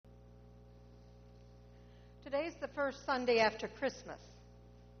Today's the first Sunday after Christmas,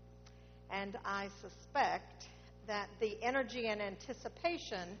 and I suspect that the energy and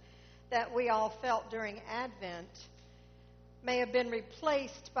anticipation that we all felt during Advent may have been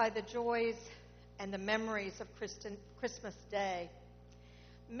replaced by the joys and the memories of Christmas Day,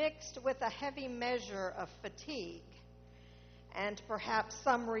 mixed with a heavy measure of fatigue and perhaps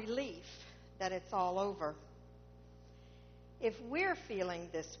some relief that it's all over. If we're feeling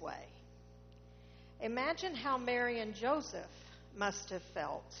this way, imagine how Mary and Joseph must have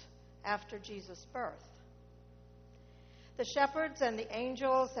felt after Jesus' birth. The shepherds and the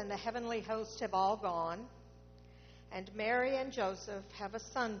angels and the heavenly host have all gone, and Mary and Joseph have a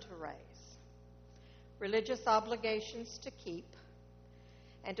son to raise, religious obligations to keep,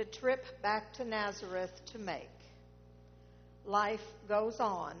 and a trip back to Nazareth to make. Life goes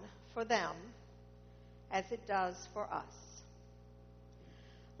on for them as it does for us.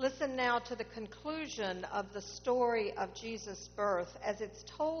 Listen now to the conclusion of the story of Jesus' birth as it's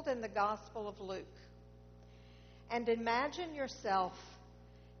told in the Gospel of Luke. And imagine yourself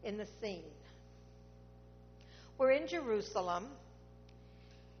in the scene. We're in Jerusalem,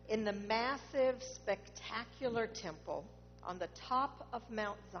 in the massive, spectacular temple on the top of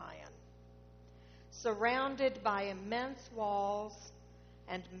Mount Zion, surrounded by immense walls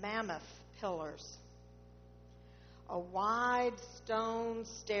and mammoth pillars. A wide stone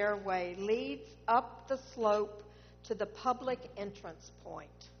stairway leads up the slope to the public entrance point.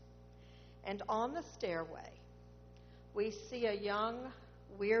 And on the stairway, we see a young,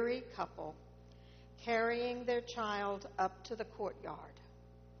 weary couple carrying their child up to the courtyard,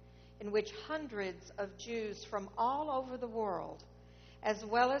 in which hundreds of Jews from all over the world, as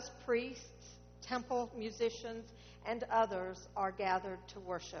well as priests, temple musicians, and others, are gathered to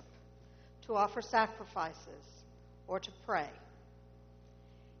worship, to offer sacrifices, or to pray.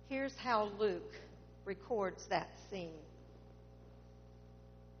 Here's how Luke records that scene.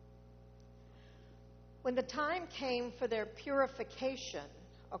 When the time came for their purification,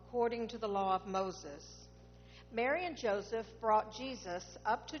 according to the law of Moses, Mary and Joseph brought Jesus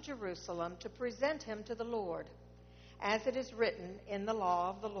up to Jerusalem to present him to the Lord. As it is written in the law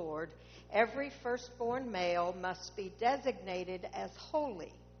of the Lord, every firstborn male must be designated as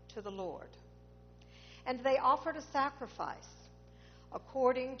holy to the Lord. And they offered a sacrifice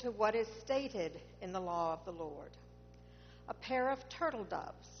according to what is stated in the law of the Lord: a pair of turtle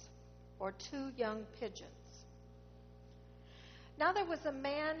doves or 2 young pigeons. Now there was a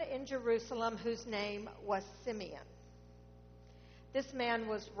man in Jerusalem whose name was Simeon. This man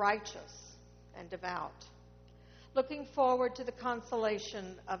was righteous and devout, looking forward to the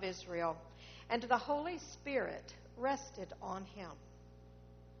consolation of Israel, and the Holy Spirit rested on him.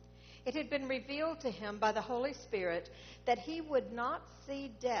 It had been revealed to him by the Holy Spirit that he would not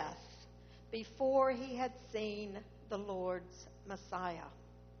see death before he had seen the Lord's Messiah.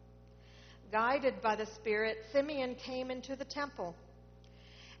 Guided by the Spirit, Simeon came into the temple.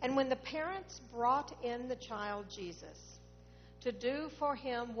 And when the parents brought in the child Jesus to do for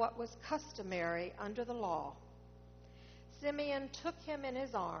him what was customary under the law, Simeon took him in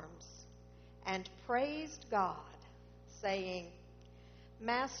his arms and praised God, saying,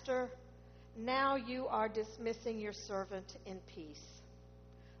 "Master, now you are dismissing your servant in peace,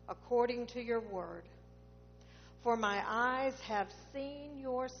 according to your word. For my eyes have seen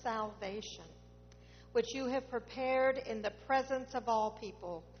your salvation, which you have prepared in the presence of all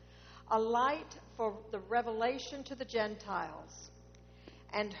people, a light for the revelation to the Gentiles,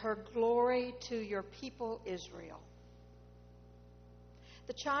 and her glory to your people Israel."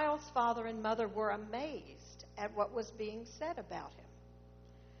 The child's father and mother were amazed at what was being said about him.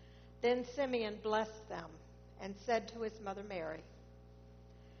 Then Simeon blessed them and said to his mother Mary,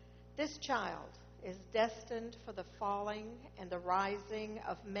 "This child is destined for the falling and the rising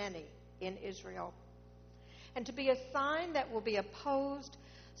of many in Israel, and to be a sign that will be opposed,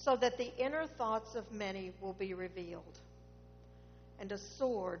 so that the inner thoughts of many will be revealed. And a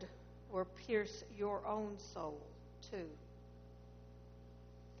sword will pierce your own soul too."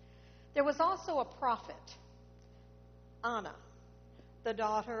 There was also a prophet, Anna, the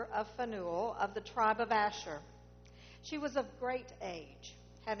daughter of Phanuel of the tribe of Asher. She was of great age,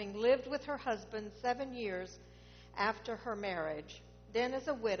 having lived with her husband 7 years after her marriage, then as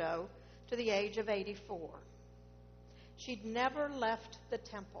a widow to the age of 84. She'd never left the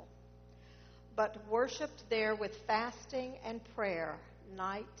temple, but worshipped there with fasting and prayer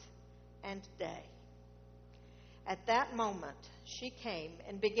night and day. At that moment, she came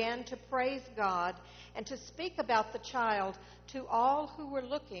and began to praise God and to speak about the child to all who were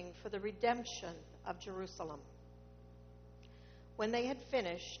looking for the redemption of Jerusalem. When they had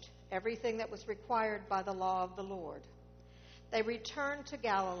finished everything that was required by the law of the Lord. They returned to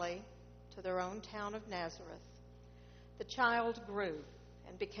Galilee, to their own town of Nazareth. The child grew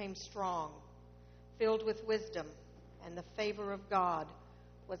and became strong, filled with wisdom, and the favor of God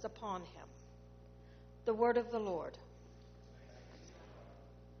was upon him. The word of the Lord.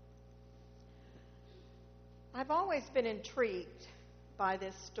 I've always been intrigued by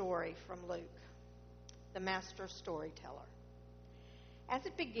this story from Luke, the master storyteller. As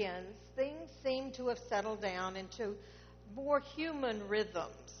it begins, things seem to have settled down into more human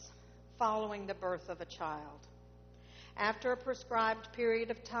rhythms following the birth of a child. After a prescribed period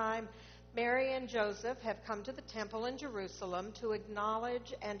of time, Mary and Joseph have come to the temple in Jerusalem to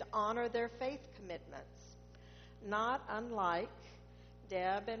acknowledge and honor their faith commitments, not unlike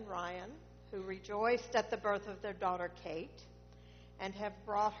Deb and Ryan, who rejoiced at the birth of their daughter Kate and have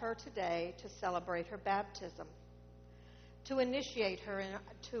brought her today to celebrate her baptism, to initiate her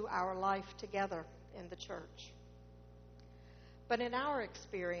into our life together in the church. But in our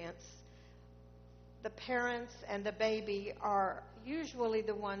experience, the parents and the baby are usually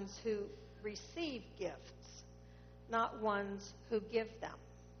the ones who receive gifts, not ones who give them.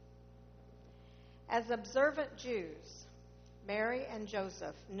 As observant Jews, Mary and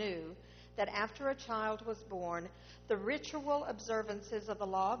Joseph knew that after a child was born, the ritual observances of the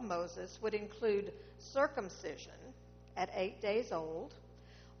law of Moses would include circumcision at 8 days old,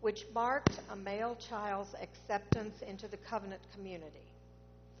 which marked a male child's acceptance into the covenant community,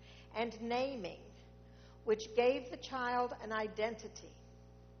 and naming, which gave the child an identity.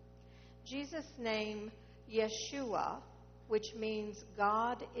 Jesus' name, Yeshua, which means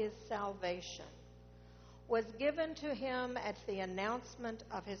God is salvation, was given to him at the announcement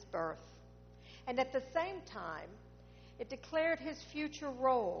of his birth. And at the same time, it declared his future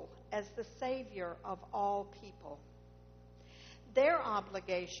role as the Savior of all people. Their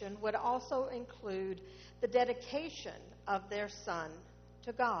obligation would also include the dedication of their son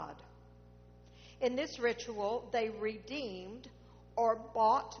to God. In this ritual, they redeemed or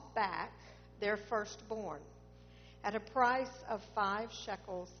bought back their firstborn at a price of 5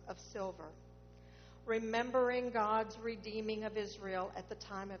 shekels of silver, remembering God's redeeming of Israel at the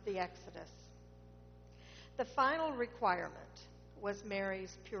time of the Exodus. The final requirement was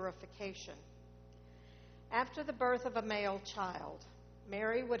Mary's purification. After the birth of a male child,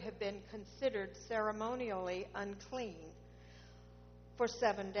 Mary would have been considered ceremonially unclean for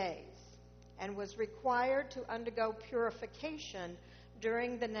 7 days and was required to undergo purification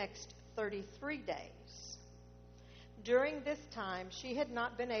during the next 33 days. During this time, she had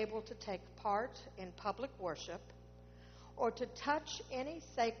not been able to take part in public worship or to touch any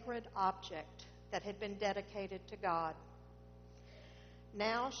sacred object that had been dedicated to God.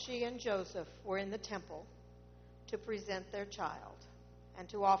 Now she and Joseph were in the temple to present their child and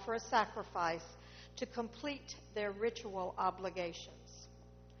to offer a sacrifice to complete their ritual obligations.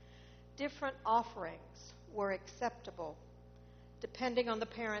 Different offerings were acceptable depending on the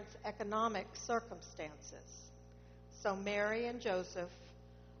parents' economic circumstances. So Mary and Joseph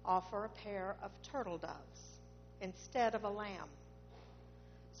offer a pair of turtle doves instead of a lamb.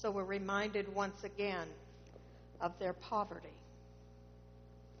 So we're reminded once again of their poverty.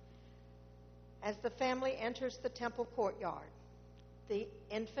 As the family enters the temple courtyard, the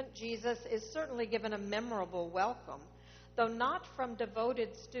infant Jesus is certainly given a memorable welcome, though not from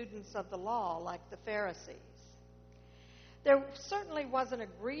devoted students of the law like the Pharisees. There certainly wasn't a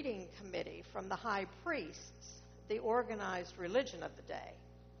greeting committee from the high priests, the organized religion of the day.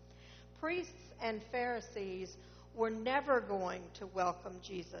 Priests and Pharisees were never going to welcome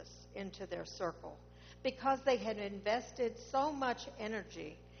Jesus into their circle because they had invested so much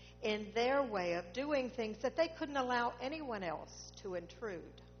energy in their way of doing things that they couldn't allow anyone else to intrude.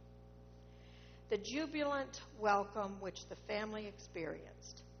 The jubilant welcome which the family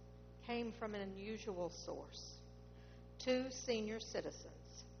experienced came from an unusual source. 2 senior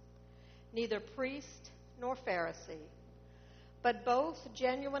citizens, neither priest nor Pharisee, but both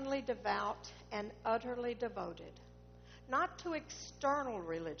genuinely devout and utterly devoted, not to external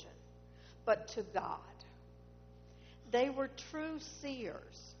religion, but to God. They were true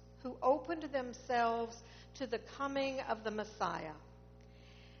seers who opened themselves to the coming of the Messiah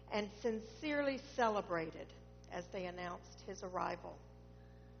and sincerely celebrated as they announced his arrival.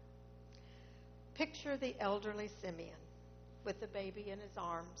 Picture the elderly Simeon with the baby in his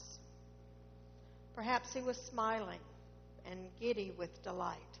arms. Perhaps he was smiling and giddy with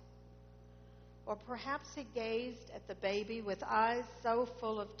delight. Or perhaps he gazed at the baby with eyes so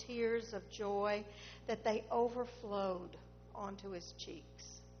full of tears of joy that they overflowed onto his cheeks.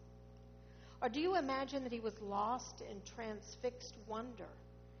 Or do you imagine that he was lost in transfixed wonder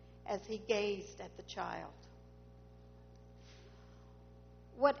as he gazed at the child.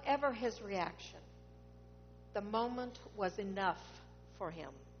 Whatever his reaction, the moment was enough for him.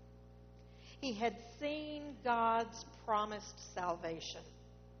 He had seen God's promised salvation,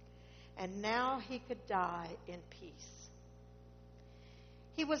 and now he could die in peace.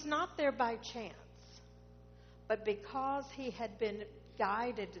 He was not there by chance, but because he had been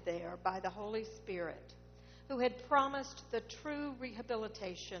guided there by the Holy Spirit, who had promised the true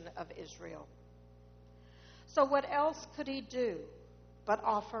rehabilitation of Israel. So what else could he do but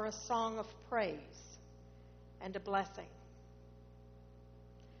offer a song of praise and a blessing?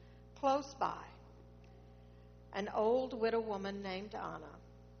 Close by, an old widow woman named Anna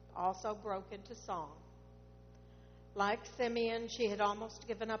also broke into song. Like Simeon, she had almost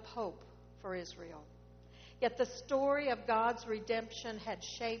given up hope for Israel. Yet the story of God's redemption had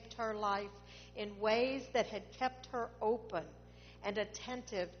shaped her life in ways that had kept her open and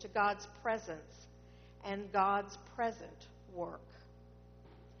attentive to God's presence and God's present work.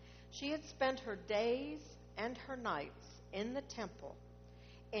 She had spent her days and her nights in the temple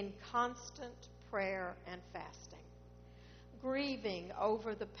in constant prayer and fasting, grieving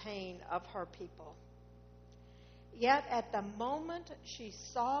over the pain of her people. Yet at the moment she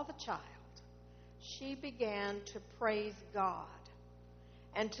saw the child, she began to praise God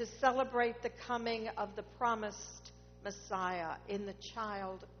and to celebrate the coming of the promised Messiah in the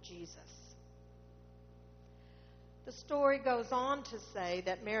child Jesus. The story goes on to say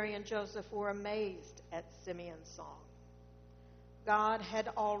that Mary and Joseph were amazed at Simeon's song. God had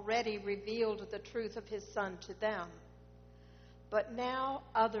already revealed the truth of his son to them, but now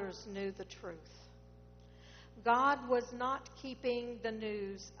others knew the truth. God was not keeping the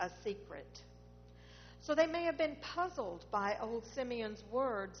news a secret. So they may have been puzzled by old Simeon's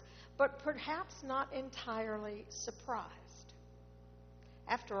words, but perhaps not entirely surprised.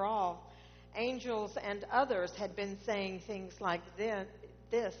 After all, angels and others had been saying things like this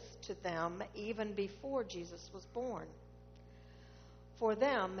to them even before Jesus was born. For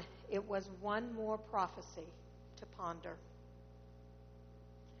them, it was one more prophecy to ponder.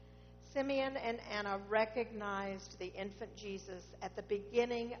 Simeon and Anna recognized the infant Jesus at the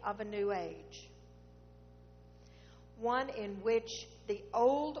beginning of a new age, one in which the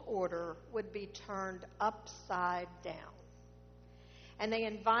old order would be turned upside down. And they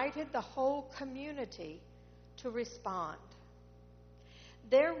invited the whole community to respond.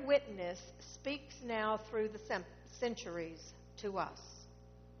 Their witness speaks now through the centuries to us.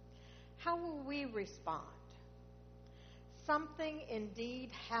 How will we respond? Something indeed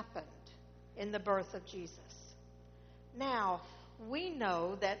happened in the birth of Jesus. Now, we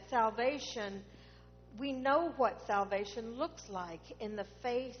know that we know what salvation looks like in the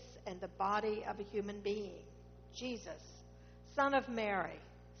face and the body of a human being, Jesus, Son of Mary,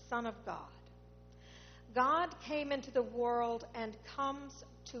 Son of God. God came into the world and comes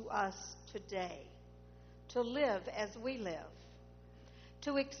to us today to live as we live,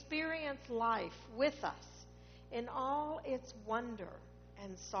 to experience life with us in all its wonder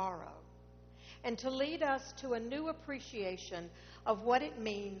and sorrow, and to lead us to a new appreciation of what it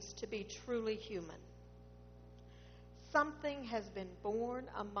means to be truly human. Something has been born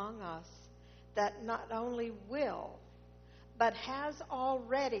among us that not only will, but has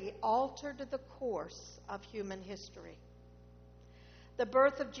already altered the course of human history. The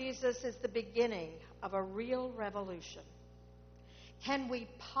birth of Jesus is the beginning of a real revolution. Can we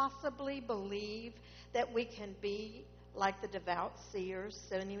possibly believe that we can be like the devout seers,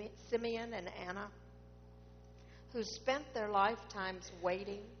 Simeon and Anna, who spent their lifetimes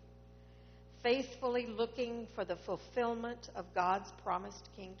waiting, faithfully looking for the fulfillment of God's promised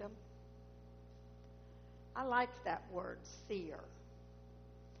kingdom? I like that word, seer.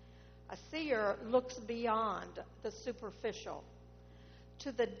 A seer looks beyond the superficial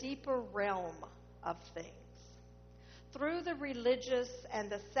to the deeper realm of things, through the religious and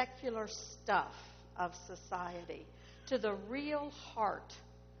the secular stuff of society, to the real heart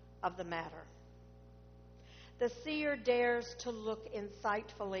of the matter. The seer dares to look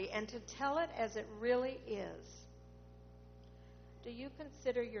insightfully and to tell it as it really is. Do you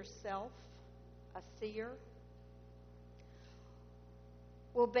consider yourself a seer?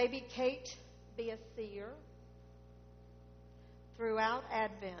 Will baby Kate be a seer? Throughout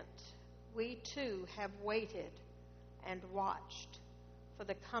Advent, we too have waited and watched for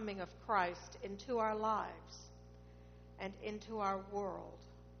the coming of Christ into our lives and into our world.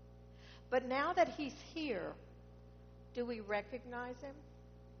 But now that he's here, do we recognize him?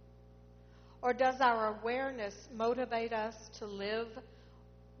 Or does our awareness motivate us to live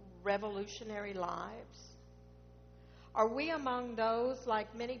revolutionary lives? Are we among those,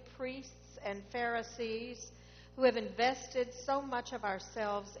 like many priests and Pharisees, who have invested so much of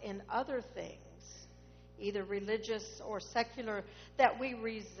ourselves in other things, either religious or secular, that we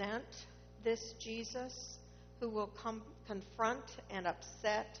resent this Jesus who will confront and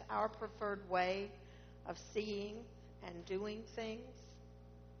upset our preferred way of seeing and doing things?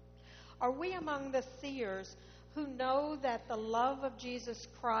 Are we among the seers who know that the love of Jesus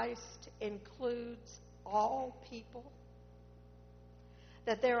Christ includes all people?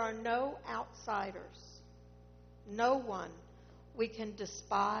 That there are no outsiders, no one we can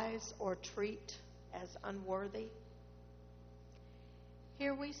despise or treat as unworthy?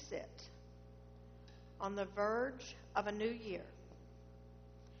 Here we sit on the verge of a new year,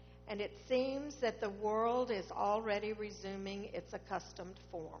 and it seems that the world is already resuming its accustomed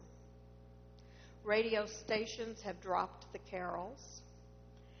form. Radio stations have dropped the carols,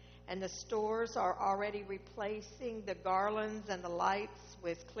 and the stores are already replacing the garlands and the lights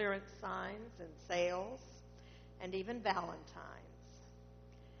with clearance signs and sales, and even Valentine's.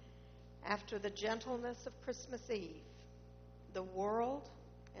 After the gentleness of Christmas Eve, the world,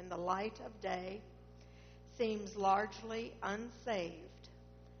 in the light of day, seems largely unsaved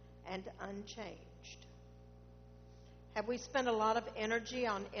and unchanged. Have we spent a lot of energy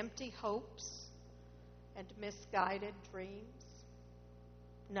on empty hopes and misguided dreams?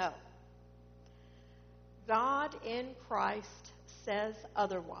 No. God in Christ says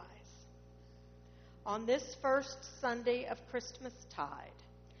otherwise. On this first Sunday of Christmastide,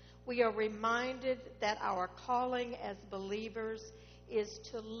 we are reminded that our calling as believers is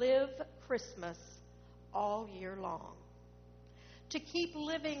to live Christmas all year long, to keep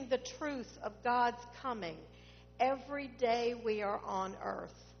living the truth of God's coming every day we are on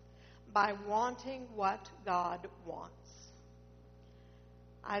earth by wanting what God wants.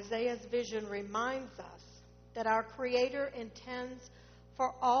 Isaiah's vision reminds us that our Creator intends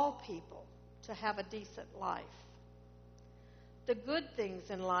for all people to have a decent life. The good things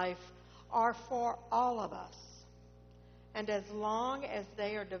in life are for all of us, and as long as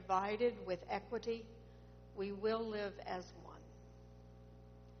they are divided with equity, we will live as one.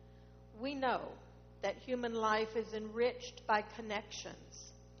 We know that human life is enriched by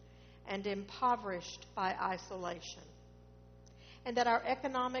connections and impoverished by isolation, and that our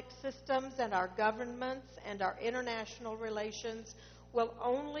economic systems and our governments and our international relations will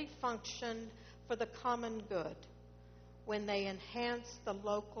only function for the common good when they enhance the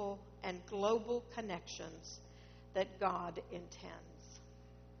local and global connections that God intends.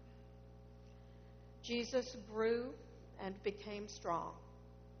 Jesus grew and became strong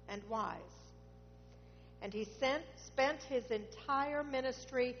and wise, and he spent his entire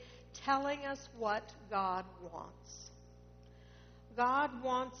ministry telling us what God wants. God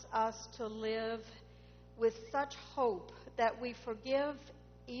wants us to live with such hope that we forgive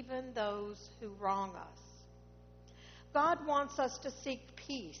even those who wrong us. God wants us to seek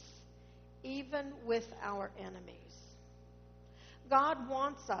peace even with our enemies. God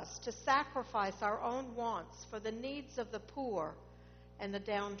wants us to sacrifice our own wants for the needs of the poor and the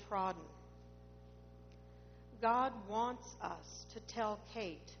downtrodden. God wants us to tell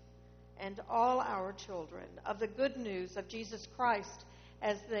Kate and all our children of the good news of Jesus Christ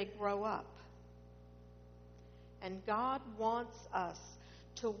as they grow up. And God wants us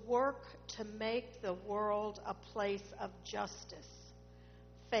to work to make the world a place of justice,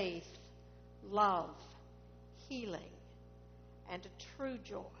 faith, love, healing, and true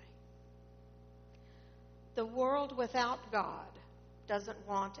joy. The world without God doesn't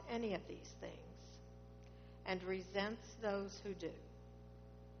want any of these things and resents those who do.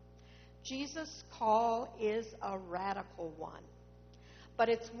 Jesus' call is a radical one, but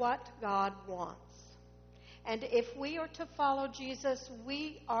it's what God wants. And if we are to follow Jesus,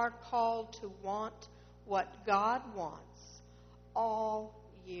 we are called to want what God wants all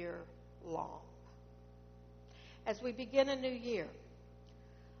year long. As we begin a new year,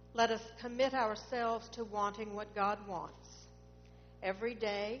 let us commit ourselves to wanting what God wants every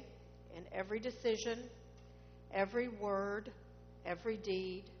day, in every decision, every word, every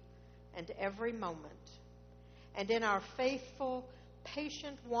deed, and every moment. And in our faithful,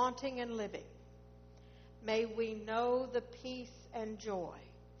 patient wanting and living, may we know the peace and joy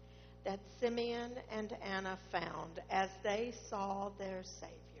that Simeon and Anna found as they saw their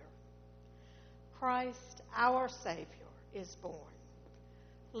Savior. Christ, our Savior, is born.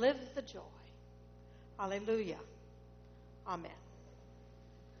 Live the joy. Hallelujah. Amen.